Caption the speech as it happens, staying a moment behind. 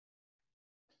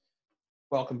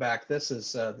Welcome back. This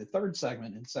is the third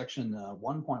segment in section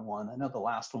 1.1. I know the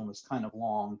last one was kind of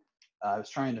long. I was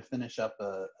trying to finish up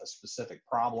a specific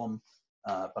problem,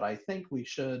 but I think we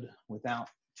should, without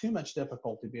too much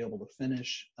difficulty, be able to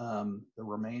finish the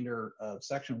remainder of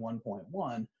section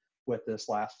 1.1 with this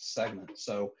last segment.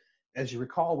 So as you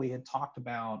recall, we had talked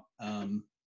about,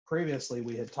 previously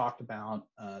we had talked about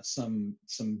some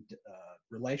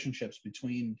relationships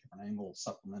between different angles,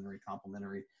 supplementary,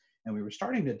 complementary, and we were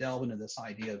starting to delve into this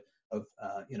idea of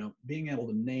being able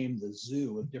to name the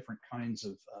zoo of different kinds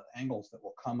of angles that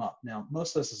will come up. Now,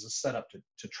 most of this is a setup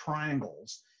to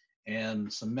triangles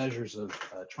and some measures of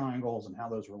triangles and how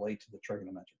those relate to the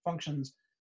trigonometric functions,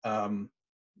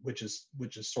 which is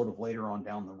sort of later on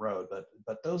down the road.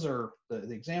 But those are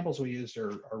the examples we used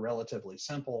are relatively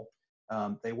simple.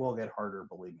 They will get harder,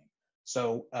 believe me.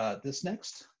 So this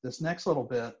next little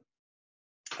bit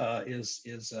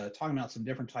is talking about some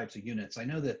different types of units. I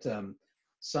know that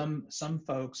some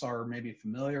folks are maybe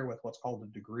familiar with what's called the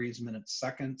degrees, minutes,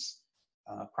 seconds.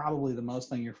 Probably the most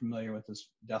thing you're familiar with is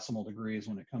decimal degrees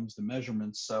when it comes to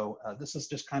measurements. So this is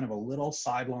just kind of a little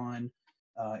sideline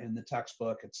in the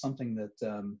textbook. It's something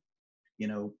that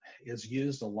is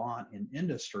used a lot in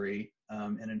industry,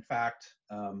 and in fact,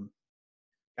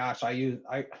 gosh, I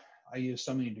use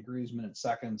so many degrees, minutes,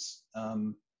 seconds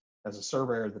as a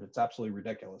surveyor that it's absolutely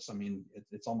ridiculous. I mean,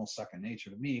 it's almost second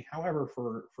nature to me. However,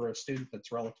 for a student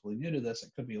that's relatively new to this, it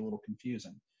could be a little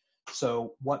confusing.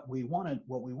 So what we want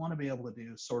to be able to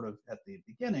do sort of at the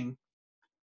beginning,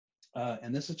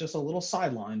 and this is just a little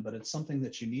sideline, but it's something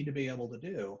that you need to be able to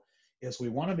do, is we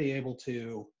want to be able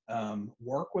to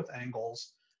work with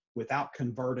angles without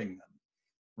converting them,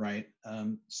 right?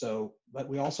 But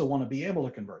we also want to be able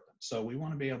to convert them. So we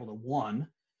want to be able to, one,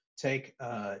 take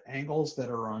angles that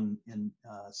are in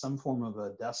some form of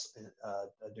a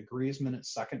degrees,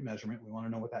 minutes, second measurement. We want to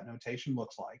know what that notation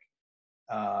looks like.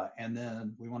 And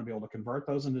then we want to be able to convert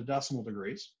those into decimal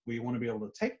degrees. We want to be able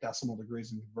to take decimal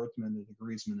degrees and convert them into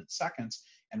degrees, minutes, seconds.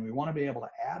 And we want to be able to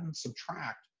add and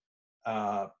subtract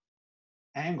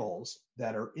angles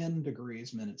that are in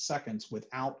degrees, minutes, seconds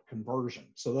without conversion.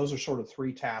 So those are sort of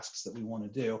three tasks that we want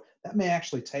to do. That may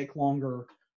actually take longer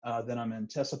than I'm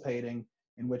anticipating,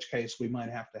 in which case we might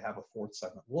have to have a fourth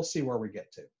segment. We'll see where we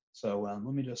get to. So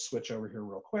let me just switch over here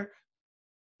real quick.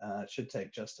 It should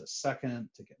take just a second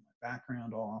to get my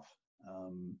background off.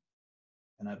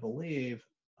 And I believe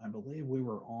we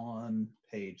were on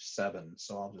page 7,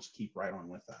 so I'll just keep right on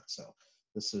with that. So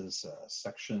this is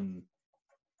section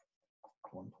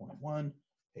 1.1,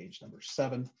 page number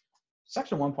 7.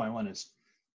 Section 1.1 is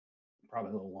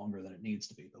probably a little longer than it needs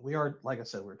to be, but we are, like I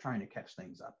said, we're trying to catch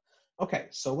things up. Okay,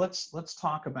 so let's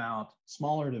talk about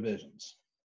smaller divisions.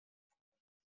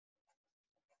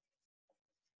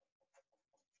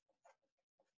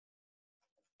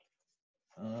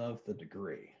 Of the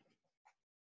degree.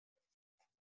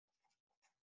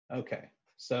 Okay,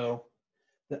 so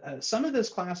some of this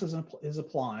class is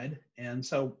applied, and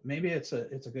so maybe it's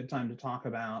a good time to talk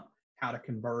about how to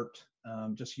convert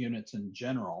just units in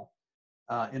general.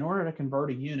 In order to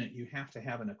convert a unit, you have to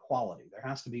have an equality. There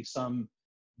has to be some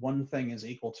one thing is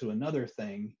equal to another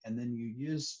thing, and then you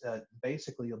use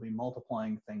basically you'll be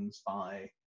multiplying things by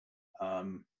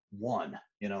 1,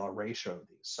 a ratio of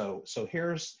these. So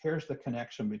here's the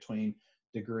connection between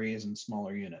degrees and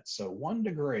smaller units. So 1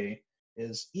 degree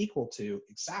is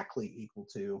exactly equal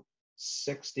to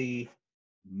 60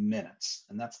 minutes,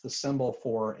 and that's the symbol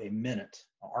for a minute,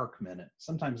 arc minute.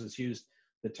 Sometimes it's used,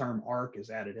 the term arc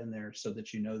is added in there so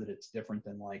that you know that it's different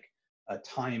than like a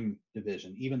time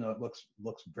division, even though it looks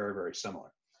very, very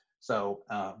similar. So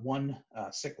 1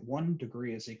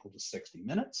 degree is equal to 60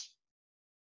 minutes.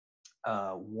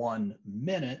 1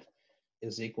 minute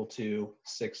is equal to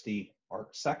 60 arc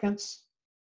seconds.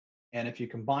 And if you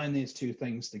combine these two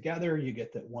things together, you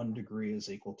get that 1 degree is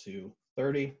equal to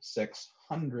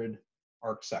 3,600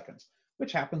 arc seconds,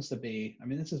 which happens to be, I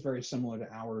mean, this is very similar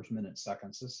to hours, minutes,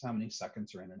 seconds. This is how many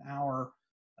seconds are in an hour,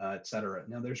 et cetera.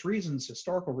 Now, there's reasons,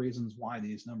 historical reasons why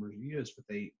these numbers are used, but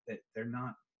they're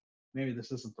not, maybe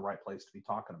this isn't the right place to be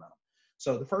talking about them.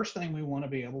 So the first thing we want to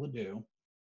be able to do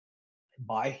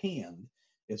by hand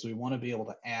is we want to be able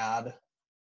to add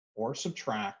or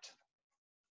subtract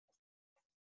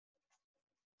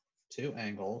 2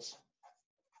 angles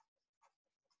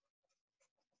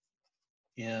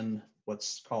in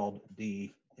what's called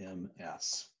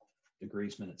DMS,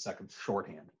 degrees, minutes, seconds,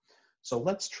 shorthand. So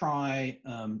let's try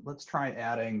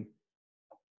adding,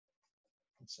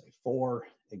 let's say, for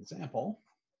example,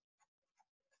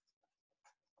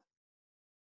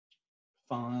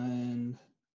 find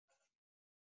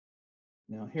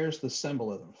Now here's the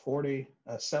symbolism,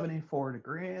 74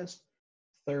 degrees,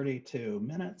 32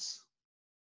 minutes,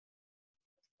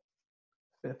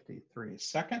 53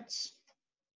 seconds,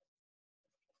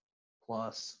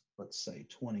 plus, let's say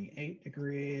 28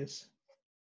 degrees,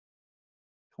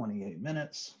 28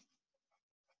 minutes,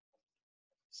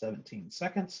 17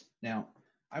 seconds. Now,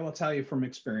 I will tell you from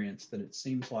experience that it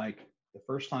seems like the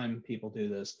first time people do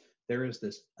this, there is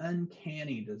this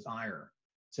uncanny desire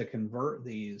to convert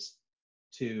these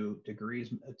to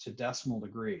degrees, to decimal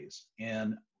degrees.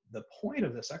 And the point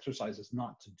of this exercise is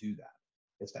not to do that.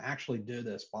 It's to actually do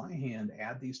this by hand,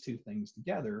 add these two things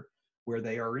together where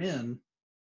they are in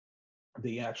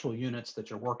the actual units that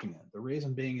you're working in. The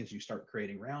reason being is you start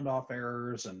creating round off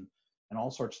errors and all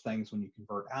sorts of things when you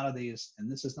convert out of these. And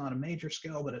this is not a major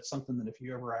scale, but it's something that if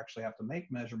you ever actually have to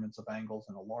make measurements of angles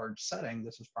in a large setting,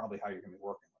 this is probably how you're going to be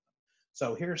working with them.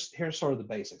 So here's sort of the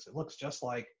basics. It looks just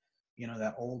like, you know,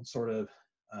 that old sort of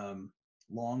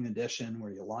long addition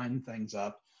where you line things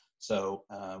up. So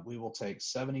we will take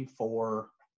 74,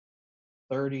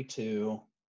 32,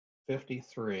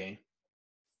 53,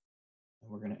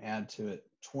 and we're going to add to it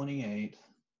 28,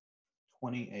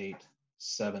 28,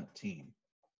 17.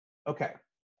 Okay.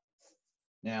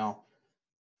 Now,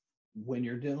 when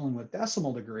you're dealing with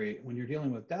when you're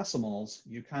dealing with decimals,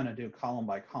 you kind of do column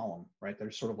by column, right?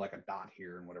 There's sort of like a dot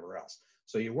here and whatever else.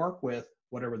 So you work with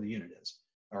whatever the unit is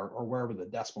or wherever the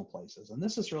decimal place is. And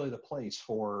this is really the place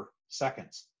for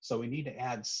seconds. So we need to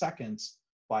add seconds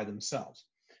by themselves.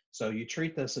 So you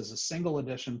treat this as a single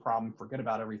addition problem, forget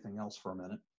about everything else for a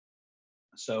minute.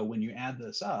 So when you add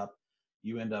this up,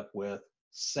 you end up with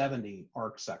 70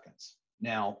 arc seconds.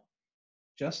 Now,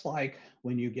 just like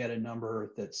when you get a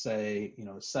number that say, you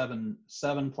know, 7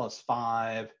 plus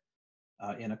 5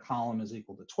 in a column is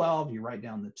equal to 12, you write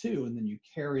down the 2 and then you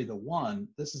carry the 1.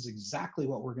 This is exactly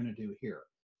what we're going to do here.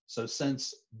 So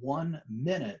since 1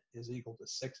 minute is equal to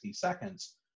 60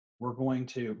 seconds, we're going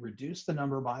to reduce the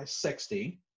number by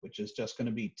 60, which is just going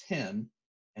to be 10,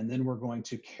 and then we're going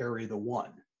to carry the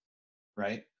 1,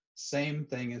 right? Same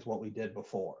thing as what we did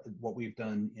before, what we've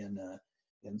done in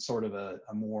sort of a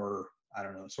more, I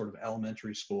don't know, sort of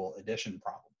elementary school addition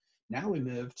problem. Now we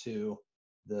move to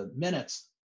the minutes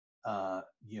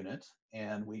unit,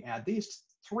 and we add these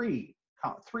three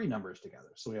numbers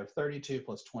together. So we have 32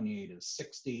 plus 28 is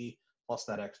 60, plus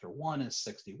that extra 1 is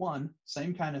 61.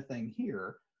 Same kind of thing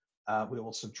here. We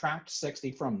will subtract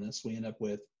 60 from this. We end up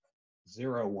with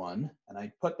 0, 1, and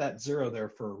I put that 0 there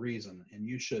for a reason, and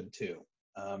you should too.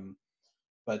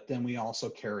 But then we also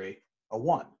carry a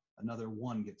 1. Another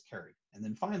 1 gets carried. And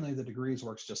then finally, the degrees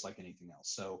works just like anything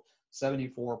else. So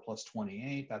 74 plus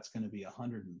 28, that's going to be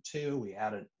 102. We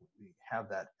have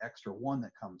that extra 1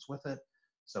 that comes with it.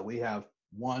 So we have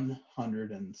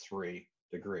 103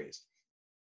 degrees.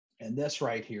 And this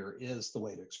right here is the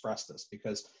way to express this,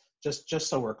 because just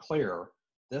so we're clear,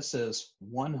 this is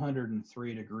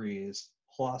 103 degrees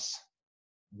plus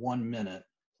 1 minute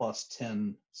plus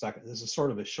 10 seconds. This is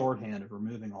sort of a shorthand of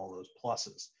removing all those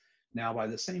pluses. Now, by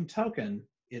the same token,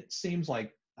 it seems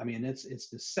like, I mean, it's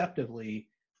deceptively,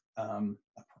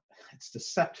 it's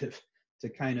deceptive to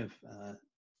kind of,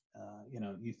 you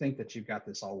know, you think that you've got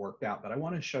this all worked out, but I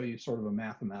want to show you sort of a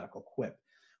mathematical quip.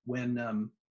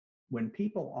 When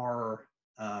people are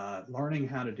learning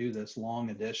how to do this long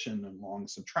addition and long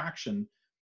subtraction,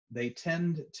 they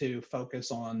tend to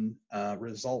focus on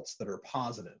results that are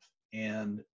positive.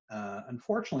 And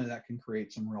unfortunately, that can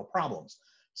create some real problems.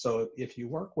 So if you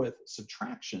work with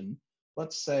subtraction,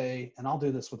 let's say, and I'll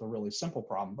do this with a really simple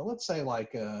problem, but let's say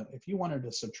like if you wanted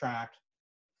to subtract,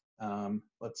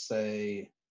 let's say,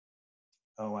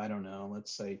 oh, I don't know,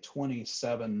 let's say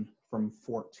 27 from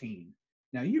 14.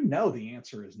 Now, you know the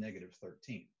answer is negative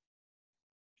 13.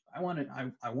 I want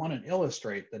to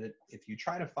illustrate that if you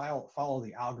try to follow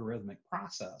the algorithmic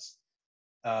process,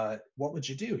 what would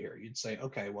you do here? You'd say,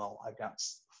 okay, well, I've got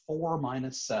 4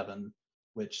 minus 7,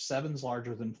 which 7's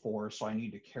larger than 4, so I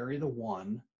need to carry the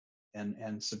 1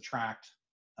 and subtract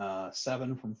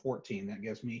 7 from 14. That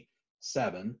gives me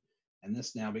 7, and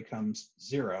this now becomes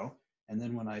 0. And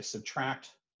then when I subtract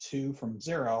 2 from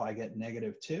 0, I get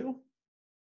negative 2.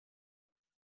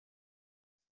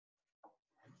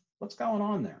 What's going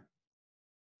on there?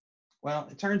 Well,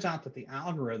 it turns out that the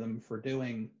algorithm for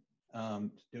doing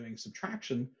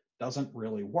subtraction doesn't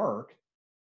really work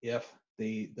if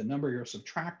the number you're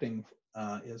subtracting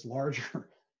is larger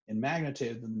in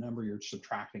magnitude than the number you're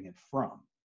subtracting it from.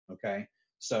 Okay,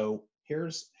 so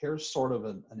here's sort of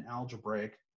an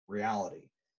algebraic reality.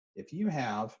 If you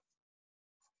have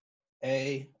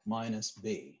A minus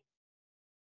B,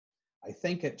 I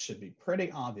think it should be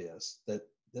pretty obvious that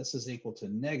this is equal to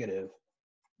negative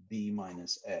B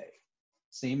minus A.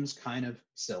 Seems kind of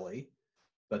silly,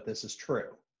 but this is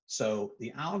true. So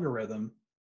the algorithm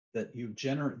that you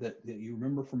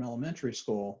remember from elementary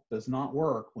school does not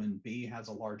work when B has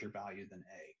a larger value than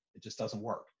A. It just doesn't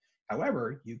work.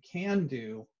 However, you can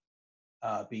do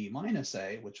B minus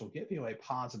A, which will give you a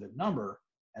positive number,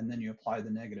 and then you apply the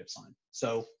negative sign.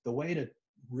 So the way to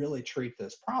really treat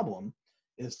this problem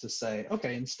is to say,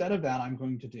 okay, instead of that, I'm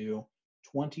going to do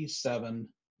 27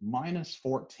 minus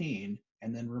 14,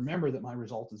 and then remember that my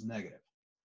result is negative.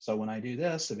 So when I do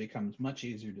this, it becomes much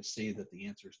easier to see that the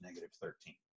answer is negative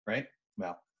 13, right?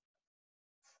 Well,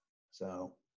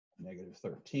 so negative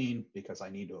 13, because I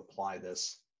need to apply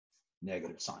this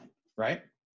negative sign, right?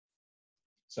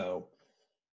 So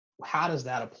how does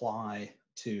that apply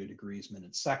to degrees,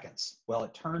 minutes, seconds? Well,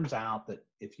 it turns out that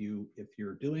if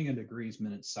you're doing a degrees,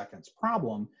 minutes, seconds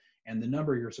problem, and the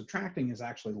number you're subtracting is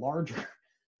actually larger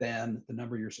than the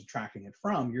number you're subtracting it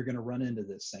from, you're going to run into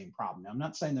this same problem. Now, I'm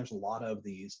not saying there's a lot of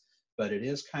these, but it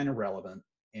is kind of relevant,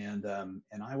 and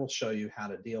I will show you how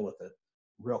to deal with it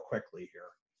real quickly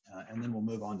here, and then we'll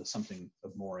move on to something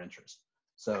of more interest.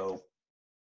 So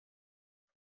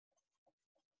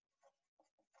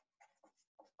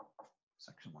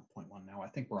section 1.1 now, I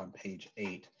think we're on page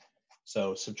 8.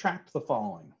 So subtract the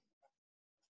following.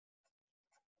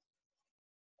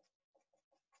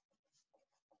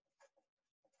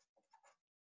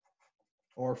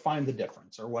 Or find the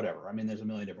difference, or whatever. I mean, there's a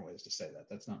million different ways to say that.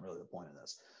 That's not really the point of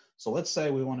this. So let's say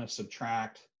we want to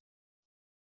subtract,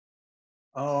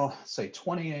 say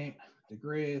 28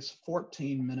 degrees,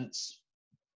 14 minutes,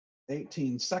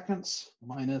 18 seconds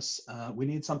minus, we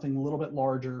need something a little bit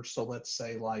larger. So let's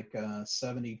say like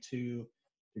 72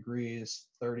 degrees,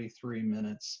 33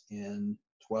 minutes in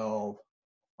 12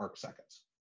 arc seconds.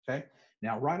 Okay.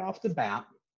 Now, right off the bat,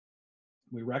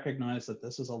 we recognize that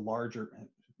this is a larger,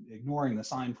 ignoring the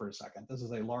sign for a second, this is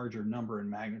a larger number in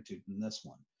magnitude than this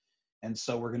one. And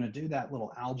so we're going to do that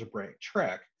little algebraic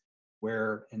trick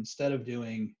where instead of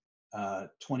doing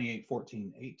 28,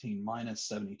 14, 18 minus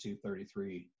 72,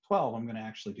 33, 12, I'm going to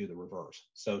actually do the reverse.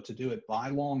 So to do it by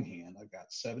longhand, I've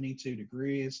got 72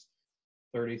 degrees,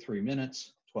 33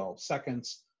 minutes, 12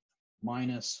 seconds,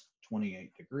 minus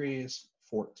 28 degrees,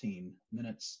 14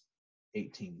 minutes,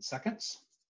 18 seconds.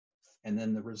 And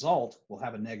then the result will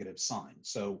have a negative sign.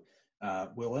 So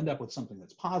we'll end up with something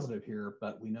that's positive here,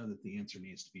 but we know that the answer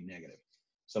needs to be negative.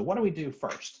 So what do we do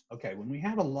first? Okay, when we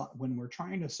have when we're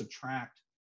trying to subtract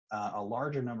a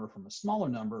larger number from a smaller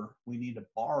number, we need to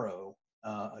borrow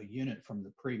a unit from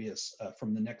the previous,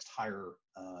 from the next higher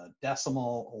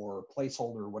decimal or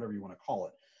placeholder, or whatever you want to call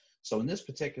it. So in this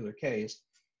particular case,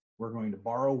 we're going to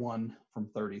borrow 1 from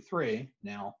 33.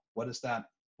 Now, what does that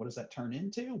turn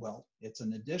into? Well, it's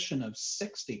an addition of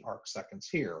 60 arc seconds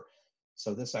here.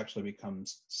 So this actually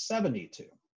becomes 72.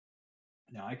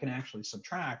 Now I can actually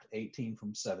subtract 18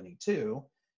 from 72,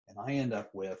 and I end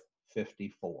up with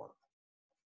 54.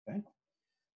 Okay.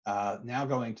 Now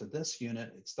going to this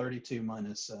unit, it's 32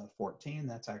 minus 14.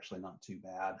 That's actually not too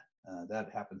bad. That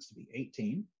happens to be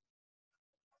 18.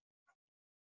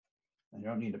 I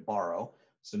don't need to borrow.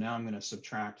 So now I'm going to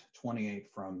subtract 28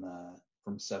 from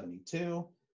 72.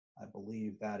 I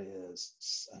believe that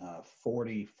is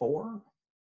 44.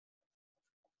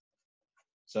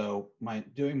 So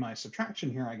doing my subtraction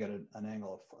here, I get an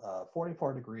angle of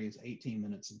 44 degrees, 18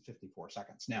 minutes, and 54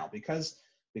 seconds. Now, because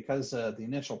the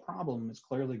initial problem is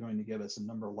clearly going to give us a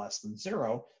number less than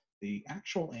 0, the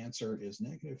actual answer is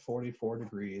negative 44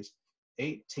 degrees,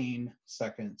 18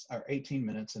 seconds, or 18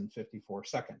 minutes and 54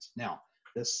 seconds. Now,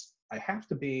 I have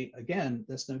to be, again,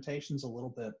 this notation's a little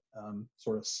bit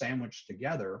sort of sandwiched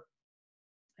together.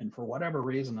 And for whatever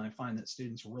reason, I find that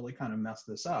students really kind of mess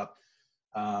this up.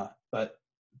 But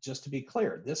just to be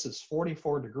clear, this is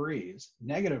 44 degrees,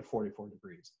 negative 44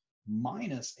 degrees,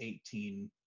 minus 18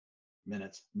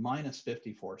 minutes, minus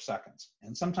 54 seconds.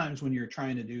 And sometimes when you're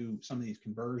trying to do some of these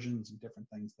conversions and different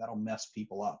things, that'll mess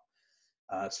people up.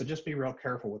 So just be real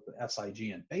careful with the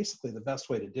SIGN. Basically, the best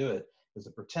way to do it is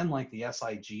to pretend like the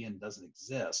SIGN doesn't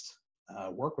exist,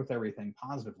 work with everything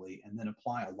positively, and then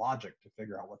apply a logic to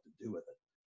figure out what to do with it.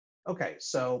 Okay,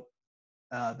 so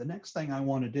the next thing I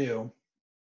want to do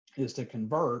is to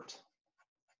convert,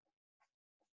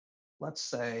 let's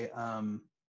say, a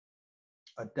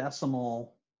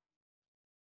decimal.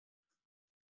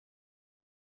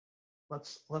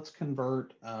 Let's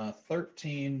convert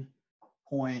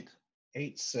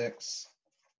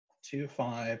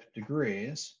 13.8625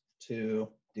 degrees to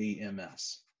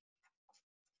DMS.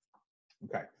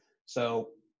 Okay,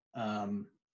 so kind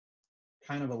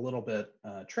of a little bit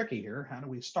tricky here. How do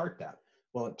we start that?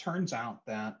 Well, it turns out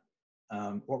that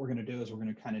what we're going to do is we're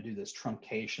going to kind of do this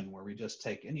truncation where we just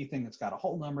take anything that's got a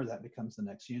whole number that becomes the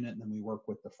next unit, and then we work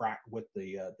with the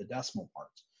decimal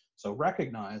parts. So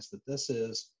recognize that this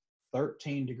is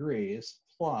 13 degrees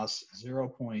plus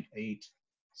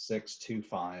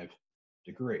 0.8625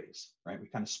 degrees, right? We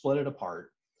kind of split it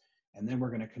apart, and then we're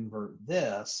going to convert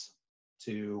this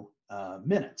to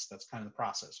minutes. That's kind of the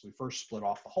process. We first split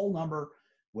off the whole number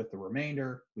with the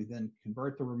remainder. We then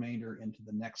convert the remainder into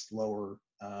the next lower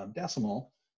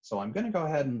decimal. So I'm going to go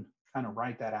ahead and kind of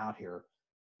write that out here.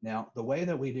 Now, the way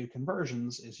that we do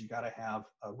conversions is you got to have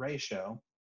a ratio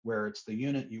where it's the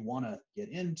unit you want to get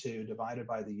into divided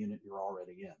by the unit you're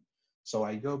already in. So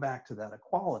I go back to that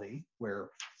equality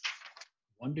where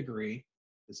 1 degree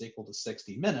is equal to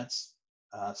 60 minutes.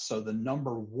 So the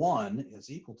number 1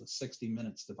 is equal to 60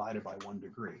 minutes divided by 1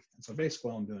 degree. And so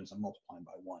basically all I'm doing is I'm multiplying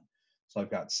by 1. So I've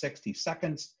got 60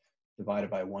 seconds divided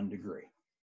by 1 degree,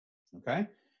 okay?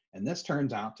 And this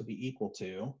turns out to be equal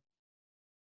to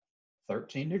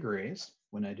 13 degrees.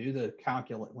 When I do this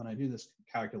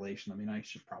calculation, I mean, I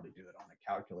should probably do it on a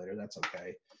calculator. That's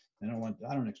okay. I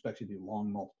don't expect you to do long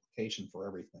multiplication for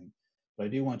everything, but I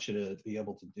do want you to be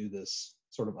able to do this,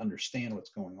 sort of understand what's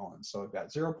going on. So I've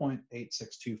got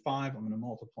 0.8625. I'm going to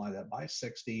multiply that by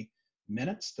 60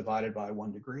 minutes divided by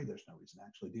 1 degree. There's no reason to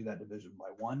actually do that division by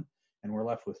 1. And we're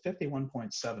left with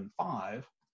 51.75.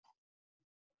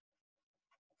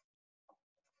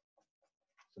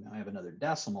 So now I have another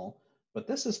decimal, but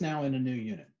this is now in a new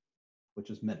unit,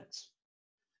 which is minutes.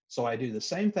 So I do the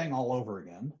same thing all over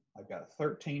again. I've got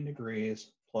 13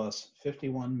 degrees plus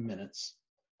 51 minutes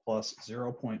plus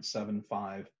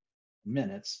 0.75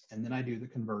 minutes, and then I do the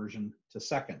conversion to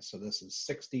seconds. So this is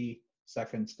 60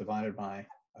 seconds divided by,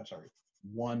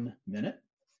 1 minute.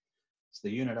 It's the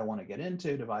unit I want to get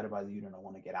into divided by the unit I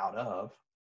want to get out of.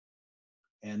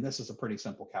 And this is a pretty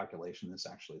simple calculation. This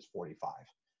actually is 45.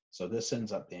 So this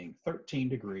ends up being 13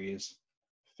 degrees,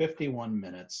 51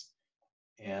 minutes,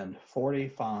 and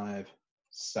 45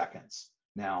 seconds.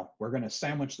 Now, we're going to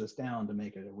sandwich this down to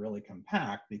make it really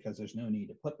compact because there's no need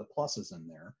to put the pluses in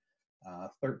there.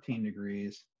 13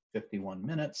 degrees, 51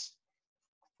 minutes,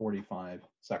 45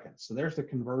 seconds. So there's the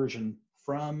conversion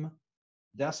from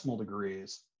decimal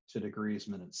degrees to degrees,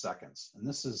 minutes, seconds. And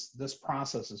this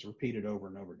process is repeated over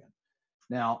and over again.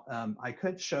 Now, I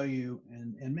could show you,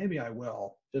 and maybe I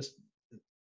will, just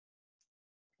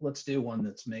let's do one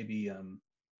that's maybe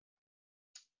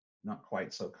not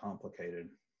quite so complicated.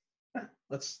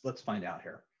 Let's find out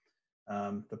here.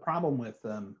 The problem with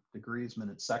degrees,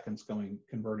 minutes, seconds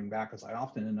converting back is I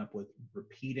often end up with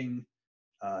repeating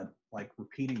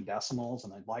decimals,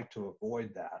 and I'd like to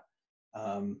avoid that.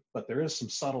 But there is some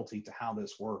subtlety to how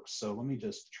this works. So let me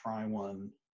just try one,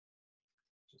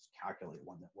 just calculate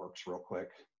one that works real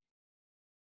quick.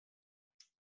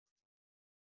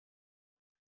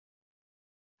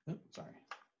 Oops, sorry,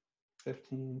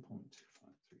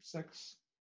 15.2536,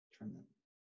 turn that.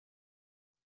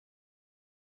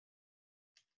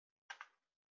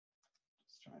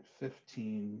 Let's try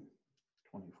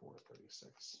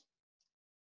 15.2436.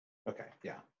 Okay,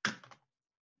 yeah.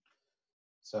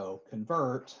 So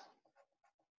convert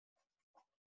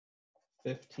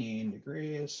 15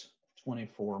 degrees,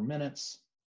 24 minutes,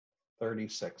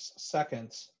 36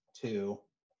 seconds to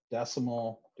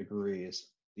decimal degrees,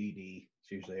 DD.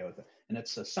 It's usually with it. And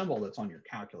it's a symbol that's on your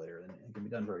calculator, and it can be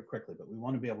done very quickly, but we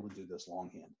want to be able to do this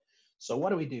longhand. So what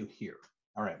do we do here?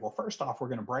 All right, well, first off, we're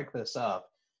going to break this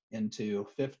up into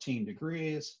 15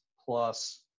 degrees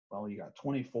plus, well, you got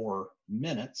 24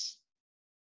 minutes.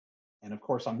 And of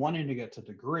course, I'm wanting to get to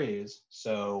degrees,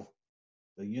 so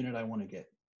the unit I want to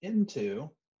get into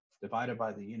divided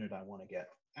by the unit I want to get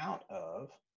out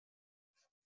of,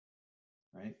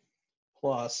 right,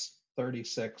 plus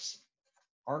 36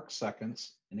 arc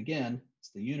seconds. And again, it's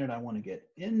the unit I want to get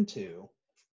into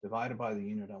divided by the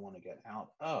unit I want to get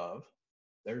out of.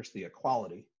 There's the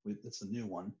equality. It's a new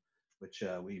one, which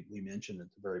we mentioned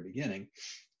at the very beginning.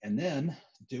 And then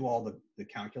do all the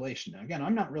calculation. Now, again,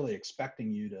 I'm not really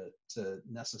expecting you to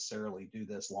necessarily do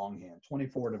this longhand.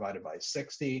 24 divided by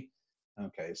 60.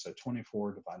 Okay, so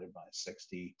 24 divided by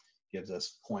 60 gives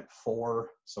us 0.4.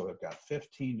 So we've got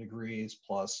 15 degrees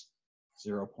plus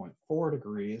 0.4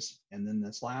 degrees. And then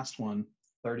this last one,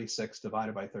 36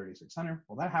 divided by 3600.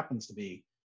 Well, that happens to be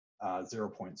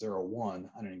 0.01.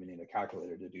 I don't even need a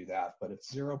calculator to do that, but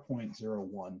it's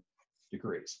 0.01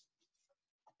 degrees.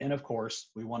 And of course,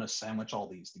 we want to sandwich all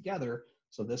these together.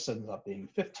 So this ends up being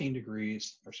 15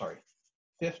 degrees, or sorry,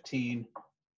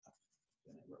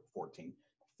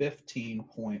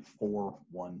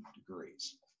 15.41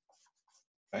 degrees.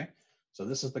 Okay, so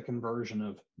this is the conversion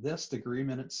of this degree,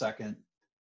 minute, second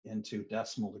into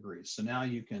decimal degrees. So now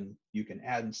you can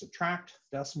add and subtract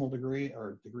decimal degree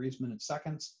or degrees, minutes,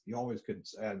 seconds. You always could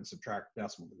add and subtract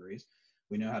decimal degrees.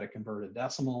 We know how to convert a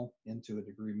decimal into a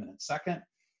degree, minute, second.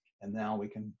 And now we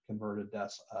can convert a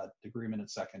degree, minute,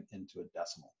 second into a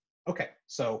decimal. Okay,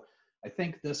 so I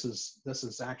think this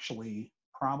is actually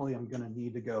probably I'm going to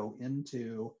need to go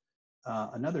into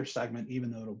another segment,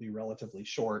 even though it'll be relatively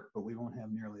short, but we won't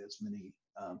have nearly as many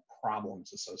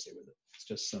problems associated with it. It's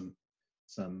just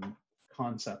some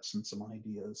concepts and some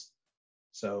ideas.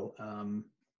 So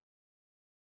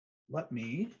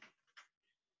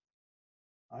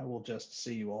I will just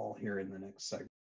see you all here in the next segment.